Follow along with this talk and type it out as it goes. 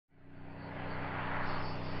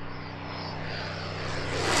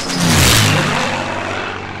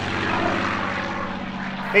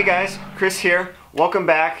Hey guys, Chris here. Welcome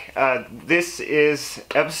back. This is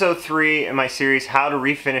episode 3 in my series, How to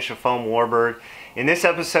Refinish a Foam Warbird. In this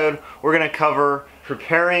episode, we're going to cover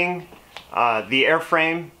preparing the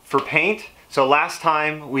airframe for paint. So last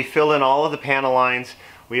time we filled in all of the panel lines.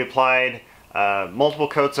 We applied multiple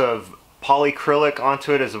coats of polyacrylic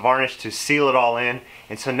onto it as a varnish to seal it all in.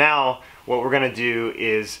 And so now what we're going to do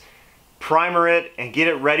is primer it and get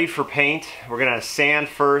it ready for paint. We're going to sand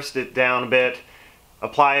first it down a bit.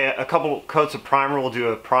 Apply a couple coats of primer. We'll do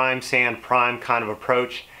a prime, sand, prime kind of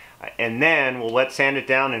approach. And then we'll wet sand it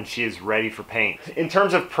down and she is ready for paint. In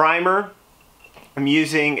terms of primer, I'm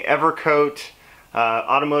using Evercoat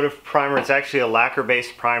automotive primer. It's actually a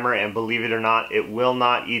lacquer-based primer, and believe it or not, it will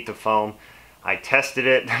not eat the foam. I tested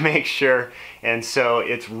it to make sure, and so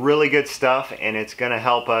it's really good stuff, and it's going to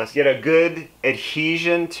help us get a good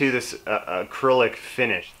adhesion to this acrylic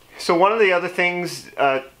finish. So one of the other things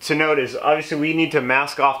to note is obviously we need to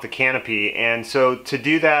mask off the canopy, and so to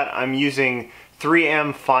do that I'm using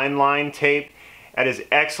 3M fine line tape. That is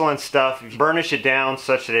excellent stuff. You burnish it down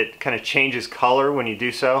such that it kind of changes color when you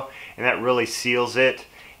do so, and that really seals it,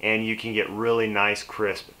 and you can get really nice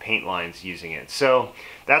crisp paint lines using it. So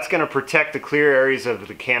that's going to protect the clear areas of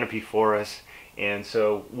the canopy for us, and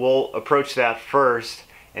so we'll approach that first,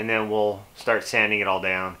 and then we'll start sanding it all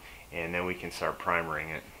down, and then we can start primering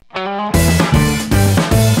it.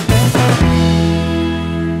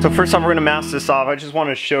 So first off, we're going to mask this off. I just want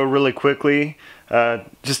to show really quickly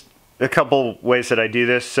just a couple ways that I do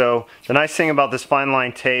this. So the nice thing about this fine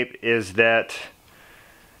line tape is that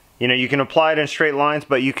you can apply it in straight lines,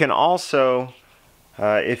 but you can also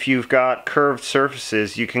if you've got curved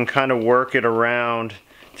surfaces, you can kind of work it around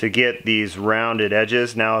to get these rounded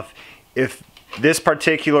edges. Now if this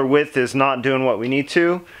particular width is not doing what we need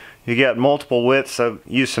to, you get multiple widths. So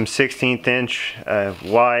use some 1/16 inch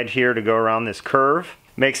wide here to go around this curve.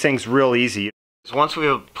 Makes things real easy. Once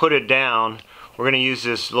we've put it down, we're going to use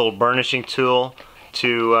this little burnishing tool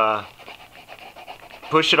to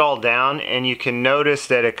push it all down, and you can notice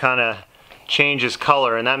that it kind of changes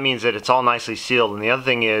color, and that means that it's all nicely sealed. And the other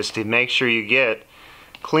thing is to make sure you get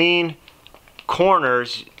clean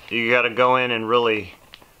corners. You got to go in and really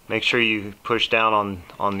make sure you push down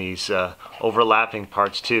on these overlapping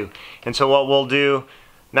parts too. And so what we'll do,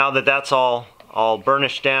 now that that's all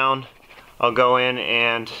burnished down, I'll go in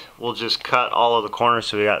and we'll just cut all of the corners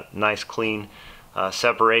so we got nice clean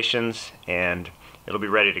separations, and it'll be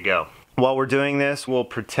ready to go. While we're doing this, we'll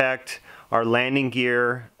protect our landing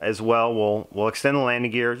gear as well. We'll extend the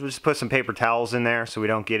landing gear. We'll just put some paper towels in there so we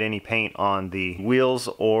don't get any paint on the wheels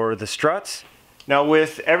or the struts. Now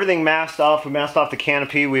with everything masked off, we masked off the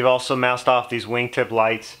canopy, we've also masked off these wingtip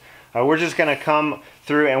lights. We're just going to come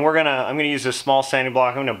through and I'm going to use a small sanding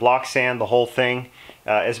block. I'm going to block sand the whole thing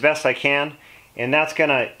as best I can, and that's going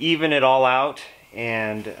to even it all out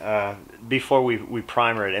and before we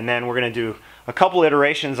primer it. And then we're going to do a couple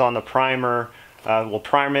iterations on the primer. We'll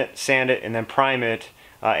prime it, sand it, and then prime it,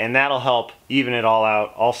 and that'll help even it all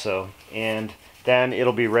out also, and then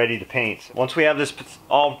it'll be ready to paint. Once we have this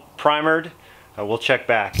all primered, we'll check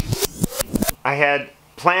back. I had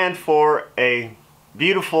planned for a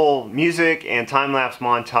beautiful music and time-lapse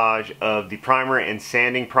montage of the primer and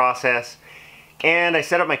sanding process, and I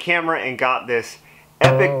set up my camera and got this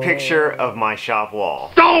epic picture of my shop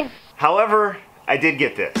wall. However, I did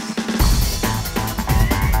get this.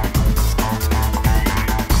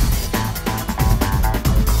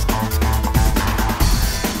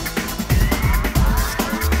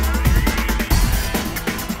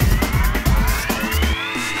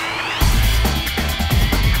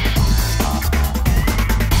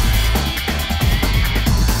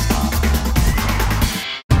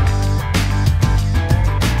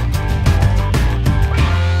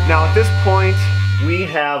 Now at this point, we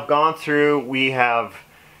have gone through, we have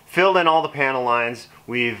filled in all the panel lines,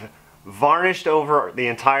 we've varnished over the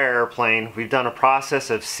entire airplane, we've done a process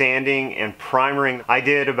of sanding and primering. I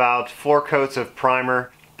did about 4 coats of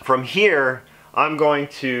primer. From here, I'm going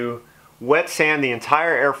to wet sand the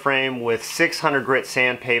entire airframe with 600 grit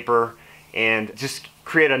sandpaper and just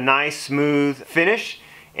create a nice smooth finish.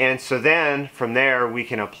 And so then from there we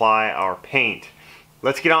can apply our paint.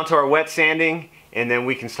 Let's get on to our wet sanding, and then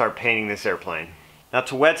we can start painting this airplane. Now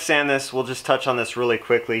to wet sand this, we'll just touch on this really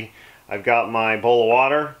quickly. I've got my bowl of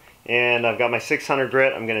water and I've got my 600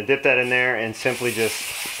 grit. I'm going to dip that in there and simply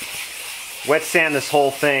just wet sand this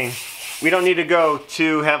whole thing. We don't need to go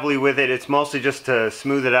too heavily with it. It's mostly just to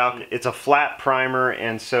smooth it out. It's a flat primer,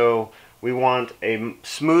 and so we want a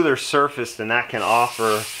smoother surface than that can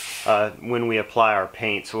offer when we apply our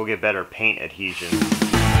paint, so we'll get better paint adhesion.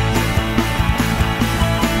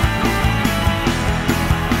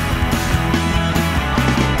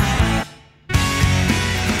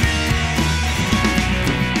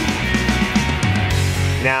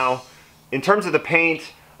 Now, in terms of the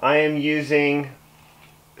paint, I am using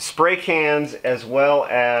spray cans as well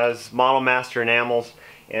as Model Master enamels.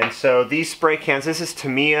 And so these spray cans, this is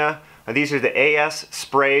Tamiya. These are the AS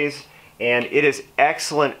sprays, and it is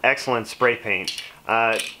excellent, excellent spray paint.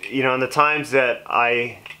 You know, in the times that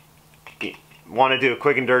I want to do a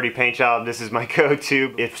quick and dirty paint job, this is my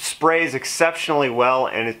go-to. It sprays exceptionally well,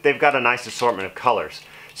 and they've got a nice assortment of colors.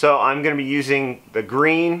 So I'm going to be using the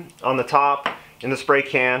green on the top in the spray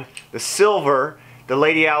can, the silver. The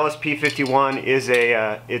Lady Alice P-51 is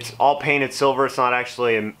it's all painted silver. It's not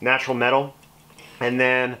actually a natural metal. And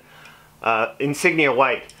then Insignia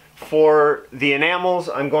white. For the enamels,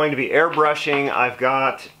 I'm going to be airbrushing. I've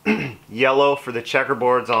got yellow for the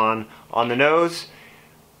checkerboards on the nose.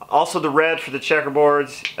 Also the red for the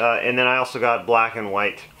checkerboards, and then I also got black and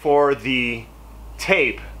white. For the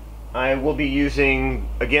tape, I will be using,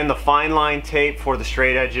 again, the fine line tape for the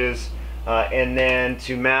straight edges, and then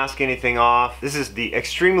to mask anything off, this is the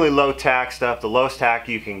extremely low tack stuff, the lowest tack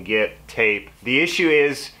you can get tape. The issue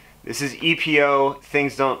is, this is EPO,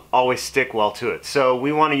 things don't always stick well to it. So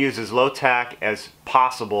we want to use as low tack as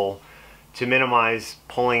possible to minimize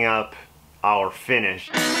pulling up our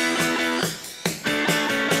finish.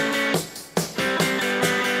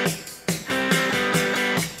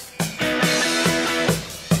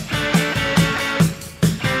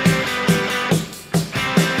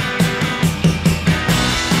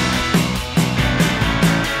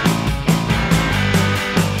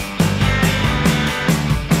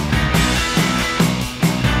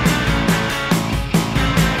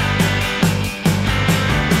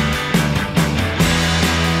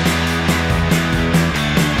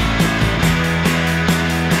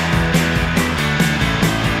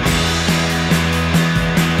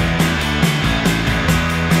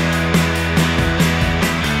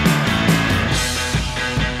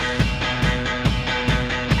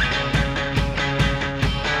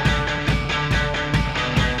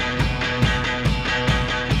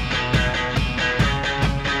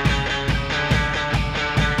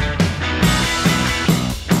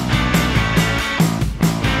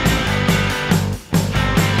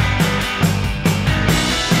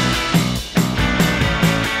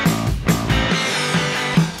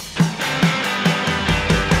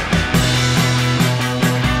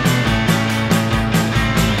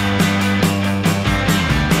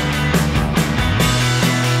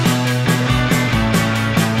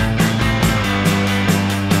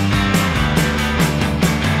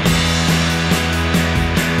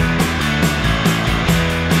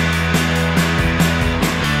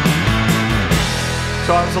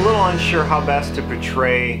 So I was a little unsure how best to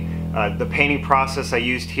portray the painting process I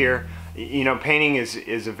used here. You know, painting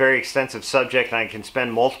is a very extensive subject, and I can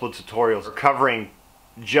spend multiple tutorials covering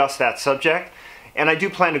just that subject. And I do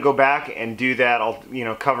plan to go back and do that. I'll, you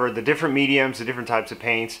know, cover the different mediums, the different types of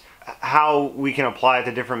paints, how we can apply it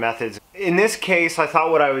to different methods. In this case, I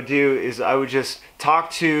thought what I would do is I would just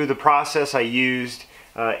talk to the process I used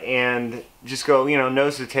and just go, you know,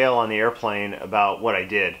 nose to tail on the airplane about what I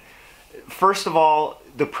did. First of all,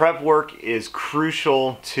 the prep work is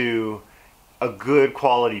crucial to a good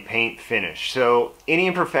quality paint finish. So any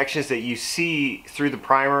imperfections that you see through the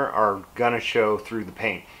primer are gonna show through the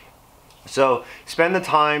paint. So spend the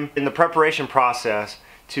time in the preparation process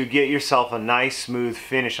to get yourself a nice smooth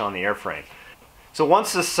finish on the airframe. So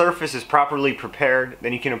once the surface is properly prepared,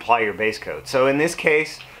 then you can apply your base coat. So in this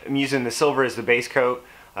case, I'm using the silver as the base coat.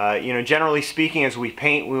 You know, generally speaking, as we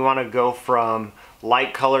paint, we want to go from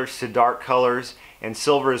light colors to dark colors, and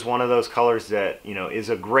silver is one of those colors that, you know, is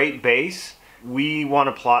a great base. We want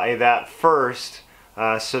to apply that first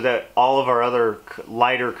so that all of our other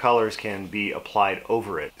lighter colors can be applied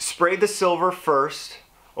over it. Spray the silver first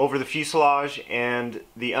over the fuselage and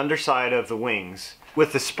the underside of the wings.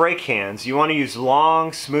 With the spray cans, you want to use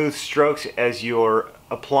long, smooth strokes as you're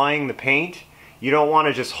applying the paint. You don't want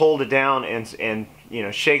to just hold it down and you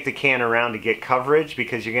know, shake the can around to get coverage,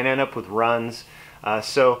 because you're going to end up with runs.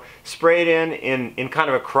 So spray it in kind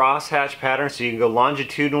of a crosshatch pattern, so you can go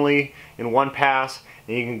longitudinally in one pass,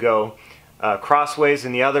 and you can go crossways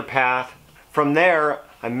in the other path. From there,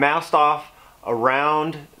 I masked off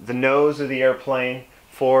around the nose of the airplane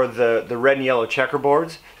for the red and yellow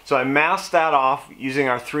checkerboards. So I masked that off using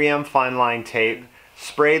our 3M fine line tape,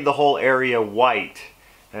 sprayed the whole area white.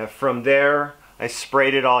 From there, I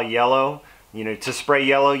sprayed it all yellow. You know, to spray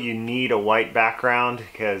yellow, you need a white background,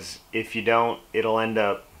 because if you don't, it'll end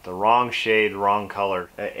up the wrong shade, wrong color.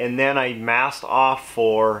 And then I masked off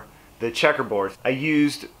for the checkerboards. I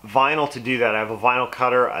used vinyl to do that. I have a vinyl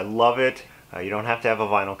cutter. I love it. You don't have to have a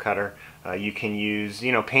vinyl cutter. You can use,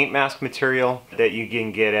 paint mask material that you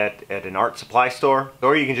can get at an art supply store,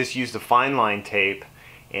 or you can just use the fine line tape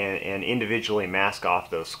and individually mask off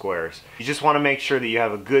those squares. You just want to make sure that you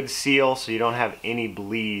have a good seal so you don't have any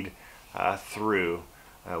bleed through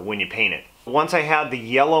when you paint it. Once I had the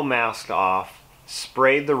yellow masked off,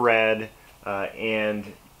 sprayed the red,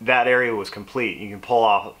 and that area was complete. You can pull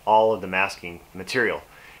off all of the masking material.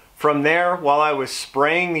 From there, while I was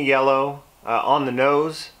spraying the yellow on the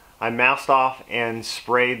nose, I masked off and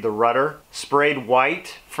sprayed the rudder. Sprayed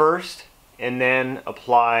white first and then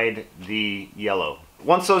applied the yellow.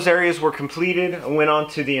 Once those areas were completed, I went on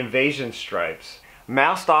to the invasion stripes.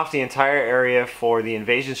 Masked off the entire area for the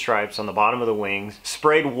invasion stripes on the bottom of the wings.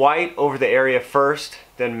 Sprayed white over the area first,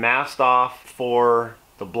 then masked off for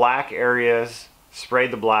the black areas,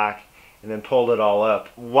 sprayed the black, and then pulled it all up.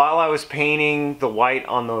 While I was painting the white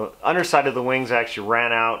on the underside of the wings, I actually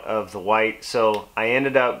ran out of the white, so I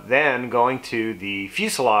ended up then going to the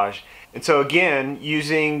fuselage. And so again,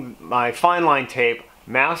 using my fine line tape,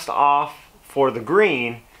 masked off for the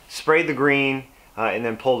green, sprayed the green, and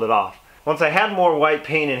then pulled it off. Once I had more white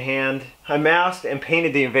paint in hand, I masked and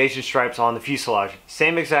painted the invasion stripes on the fuselage.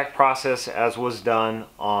 Same exact process as was done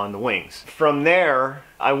on the wings. From there,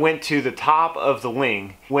 I went to the top of the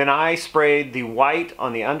wing. When I sprayed the white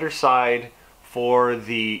on the underside for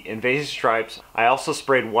the invasion stripes, I also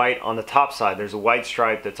sprayed white on the top side. There's a white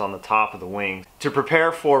stripe that's on the top of the wing. To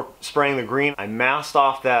prepare for spraying the green, I masked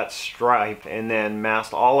off that stripe and then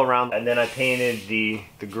masked all around, and then I painted the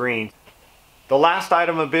green. The last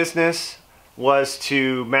item of business was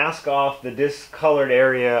to mask off the discolored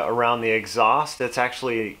area around the exhaust. That's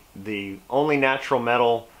actually the only natural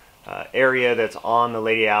metal area that's on the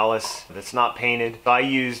Lady Alice that's not painted. I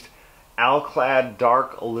used Alclad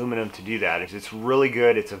dark aluminum to do that. It's really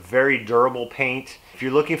good. It's a very durable paint. If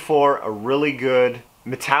you're looking for a really good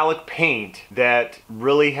metallic paint that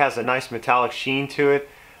really has a nice metallic sheen to it,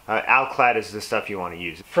 Alclad is the stuff you want to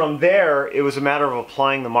use. From there, it was a matter of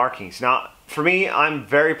applying the markings. Now, for me, I'm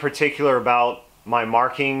very particular about my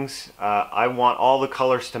markings. I want all the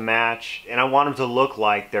colors to match, and I want them to look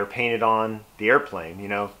like they're painted on the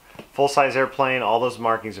airplane. Full-size airplane, all those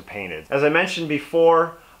markings are painted. As I mentioned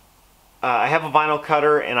before, I have a vinyl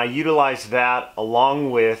cutter, and I utilize that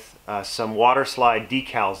along with some water slide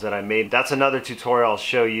decals that I made. That's another tutorial I'll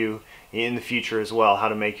show you in the future as well, how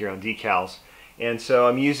to make your own decals. And so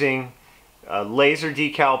I'm using laser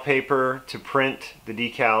decal paper to print the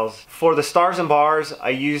decals. For the stars and bars, I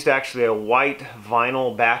used actually a white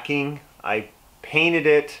vinyl backing. I painted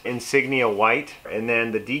it insignia white, and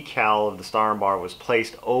then the decal of the star and bar was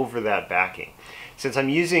placed over that backing. Since I'm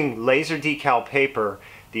using laser decal paper,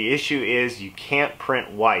 the issue is you can't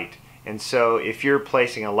print white. And so if you're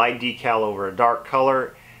placing a light decal over a dark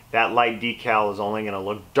color, that light decal is only going to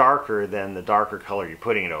look darker than the darker color you're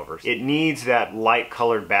putting it over. It needs that light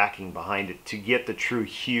colored backing behind it to get the true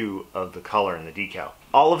hue of the color in the decal.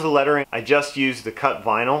 All of the lettering, I just used the cut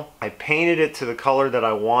vinyl. I painted it to the color that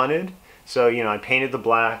I wanted. So, I painted the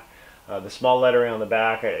black, the small lettering on the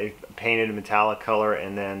back, I painted a metallic color,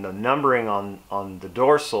 and then the numbering on the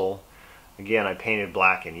dorsal, again, I painted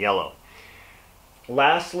black and yellow.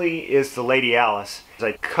 Lastly is the Lady Alice.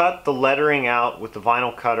 I cut the lettering out with the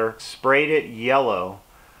vinyl cutter, sprayed it yellow,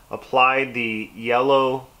 applied the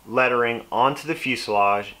yellow lettering onto the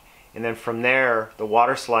fuselage, and then from there the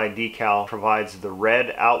water slide decal provides the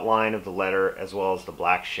red outline of the letter as well as the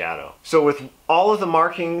black shadow. So with all of the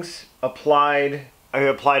markings applied, I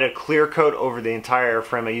applied a clear coat over the entire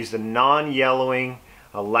airframe. I used a non-yellowing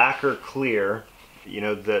lacquer clear,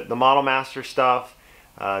 the Model Master stuff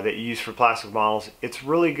that you use for plastic models. It's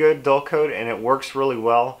really good dull coat and it works really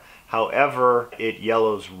well. However, it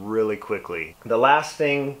yellows really quickly. The last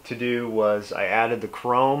thing to do was I added the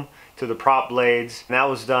chrome to the prop blades. And that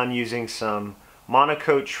was done using some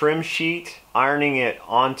monocoat trim sheet, ironing it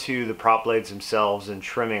onto the prop blades themselves and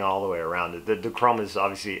trimming all the way around it. The chrome is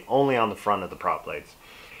obviously only on the front of the prop blades.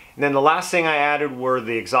 And then the last thing I added were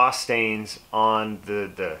the exhaust stains on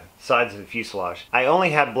the sides of the fuselage. I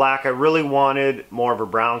only had black. I really wanted more of a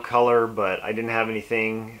brown color, but I didn't have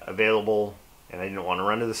anything available and I didn't want to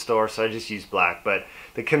run to the store, so I just used black. But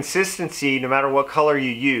the consistency, no matter what color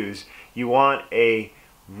you use, you want a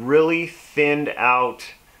really thinned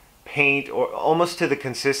out paint, or almost to the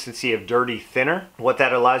consistency of dirty thinner. What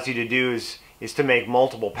that allows you to do is to make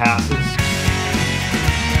multiple passes.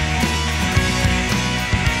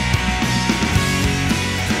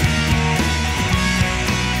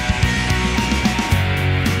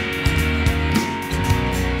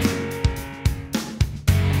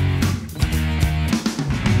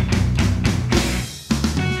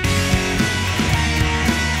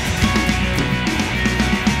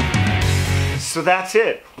 So that's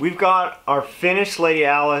it. We've got our finished Lady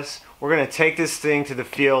Alice. We're going to take this thing to the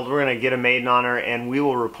field. We're going to get a maiden on her, and we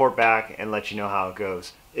will report back and let you know how it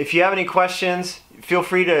goes. If you have any questions, feel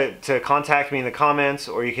free to contact me in the comments,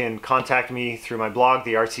 or you can contact me through my blog,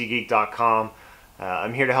 thercgeek.com.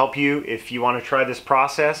 I'm here to help you if you want to try this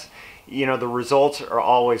process. You know, the results are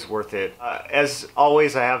always worth it. As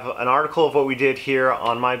always, I have an article of what we did here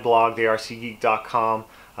on my blog, thercgeek.com,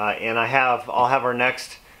 and I'll have our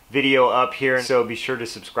next video up here, so be sure to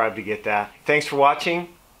subscribe to get that. Thanks for watching.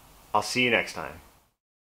 I'll see you next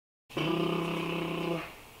time.